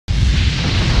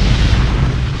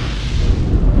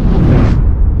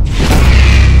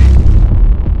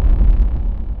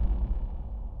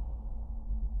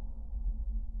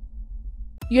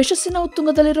ಯಶಸ್ಸಿನ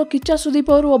ಉತ್ತುಂಗದಲ್ಲಿರೋ ಕಿಚ್ಚ ಸುದೀಪ್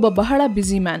ಅವರು ಒಬ್ಬ ಬಹಳ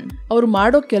ಬ್ಯುಸಿ ಮ್ಯಾನ್. ಅವರು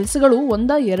ಮಾಡೋ ಕೆಲಸಗಳು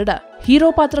ಒಂದಾ ಎರಡ. ಹೀರೋ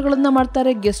ಪಾತ್ರಗಳನ್ನ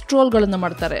ಮಾಡ್ತಾರೆ, ಗೆಸ್ಟ್ ರೋಲ್ ಗಳನ್ನ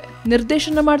ಮಾಡ್ತಾರೆ,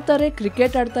 ನಿರ್ದೇಶನ ಮಾಡ್ತಾರೆ,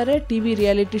 ಕ್ರಿಕೆಟ್ ಆಡ್ತಾರೆ, ಟಿವಿ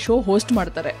ರಿಯಾಲಿಟಿ ಶೋ ಹೋಸ್ಟ್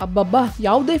ಮಾಡ್ತಾರೆ. ಅಬ್ಬಬ್ಬಾ,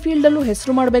 ಯಾವುದೇ ಫೀಲ್ಡ್ ಅಲ್ಲೂ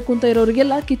ಹೆಸರು ಮಾಡಬೇಕು ಅಂತ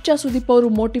ಇರೋರಿಗೆಲ್ಲ ಕಿಚ್ಚ ಸುದೀಪ್ ಅವರು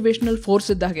ಮೋಟಿವೇಶನಲ್ ಫೋರ್ಸ್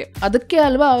ಇದ್ದಾಗೆ. ಅದಕ್ಕೆ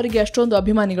ಅಲ್ವಾ ಅವರಿಗೆ ಅಷ್ಟೊಂದು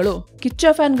ಅಭಿಮಾನಿಗಳು. ಕಿಚ್ಚ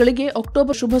ಫ್ಯಾನ್ ಗಳಿಗೆ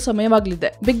ಅಕ್ಟೋಬರ್ ಶುಭ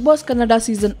ಸಮಯವಾಗಲಿದೆ. ಬಿಗ್ ಬಾಸ್ ಕನ್ನಡ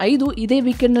ಸೀಸನ್ 5 ಇದೇ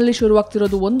ವೀಕೆಂಡ್ ನಲ್ಲಿ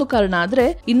ಶುರುವಾಗ್ತಿರೋದು ಒಂದು ಕಾರಣ ಆದ್ರೆ,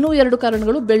 ಇನ್ನೂ 2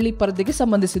 ಕಾರಣಗಳು ಬೆಳ್ಳಿ ಪರದೆಗೆ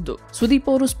ಸಂಬಂಧಿಸಿದ್ದು. ಸುದೀಪ್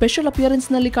ಅವರು ಸ್ಪೆಷಲ್ ಅಪಿಯರೆನ್ಸ್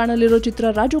ನಲ್ಲಿ ಕಾಣಲಿರೋ ಚಿತ್ರ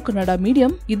ರಾಜು ಕನ್ನಡ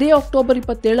ಮೀಡಿಯಂ ಇದೇ ಅಕ್ಟೋಬರ್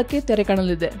 27ಕ್ಕೆ ತೆರೆ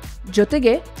ಕಾಣಲಿದೆ.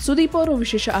 ಜೊತೆಗೆ ಸುದೀಪ್ ಅವರು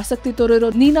ವಿಶೇಷ ಆಸಕ್ತಿ ತೋರಿರೋ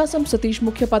ನೀನಾಸಂ ಸತೀಶ್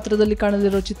ಮುಖ್ಯ ಪಾತ್ರದಲ್ಲಿ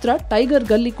ಕಾಣಲಿರೋ ಚಿತ್ರ ಟೈಗರ್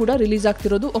ಗಲ್ಲಿ ಕೂಡ ರಿಲೀಸ್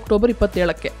ಆಗ್ತಿರೋದು ಅಕ್ಟೋಬರ್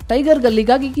 27ಕ್ಕೆ. ಟೈಗರ್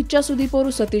ಗಲ್ಲಿಗಾಗಿ ಕಿಚ್ಚ ಸುದೀಪ್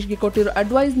ಅವರು ಸತೀಶ್ಗೆ ಕೊಟ್ಟಿರೋ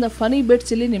ಅಡ್ವೈಸ್ ನ ಫನಿ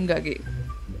ಬಿಟ್ಸ್ ಇಲ್ಲಿ ನಿಮ್ಗಾಗಿ.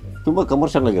 ತುಂಬಾ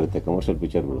ಕಮರ್ಷಿಯಲ್ ಆಗಿರುತ್ತೆ, ಕಮರ್ಷಿಯಲ್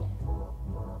ಪಿಕ್ಚರ್ಗಳು.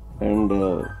 ಅಂಡ್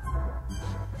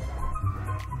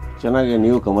ಚೆನ್ನಾಗಿ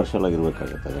ನೀವು ಕಮರ್ಷಿಯಲ್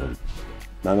ಆಗಿರ್ಬೇಕಾಗತ್ತೆ ಅದರಲ್ಲಿ.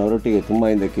 ನಾನು ಅವರೊಟ್ಟಿಗೆ ತುಂಬ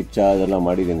ಹಿಂದೆ ಕಿಚ್ಚ ಅದೆಲ್ಲ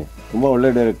ಮಾಡಿದ್ದೀನಿ. ತುಂಬ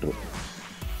ಒಳ್ಳೆ ಡೈರೆಕ್ಟ್ರು,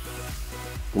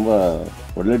 ತುಂಬ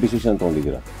ಒಳ್ಳೆ ಡಿಸಿಷನ್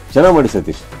ತೊಗೊಂಡಿದ್ದೀರಾ. ಚೆನ್ನಾಗಿ ಮಾಡಿ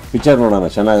ಸತೀಶ್. ಪಿಕ್ಚರ್ ನೋಡೋಣ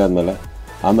ಚೆನ್ನಾಗಾದ್ಮೇಲೆ,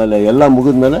 ಆಮೇಲೆ ಎಲ್ಲ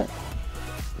ಮುಗಿದ್ಮೇಲೆ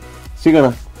ಸಿಗೋಣ,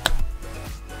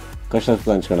 ಕಷ್ಟ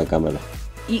ಹಂಚ್ಕೊಳಕ್ಕೆ. ಆಮೇಲೆ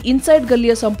ಈ ಇನ್ಸೈಡ್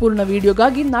ಗಲ್ಲಿಯ ಸಂಪೂರ್ಣ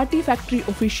ವಿಡಿಯೋಗಾಗಿ ನಾಟಿ ಫ್ಯಾಕ್ಟರಿ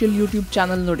ಅಫಿಷಿಯಲ್ ಯೂಟ್ಯೂಬ್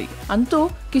ಚಾನಲ್ ನೋಡಿ. ಅಂತೂ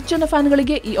ಕಿಚ್ಚನ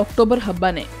ಫ್ಯಾನ್ಗಳಿಗೆ ಈ ಅಕ್ಟೋಬರ್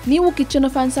ಹಬ್ಬನೇ. ನೀವು ಕಿಚ್ಚನ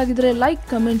ಫ್ಯಾನ್ಸ್ ಆಗಿದ್ರೆ like,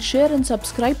 comment, share and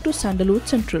subscribe to Sandalwood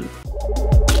central.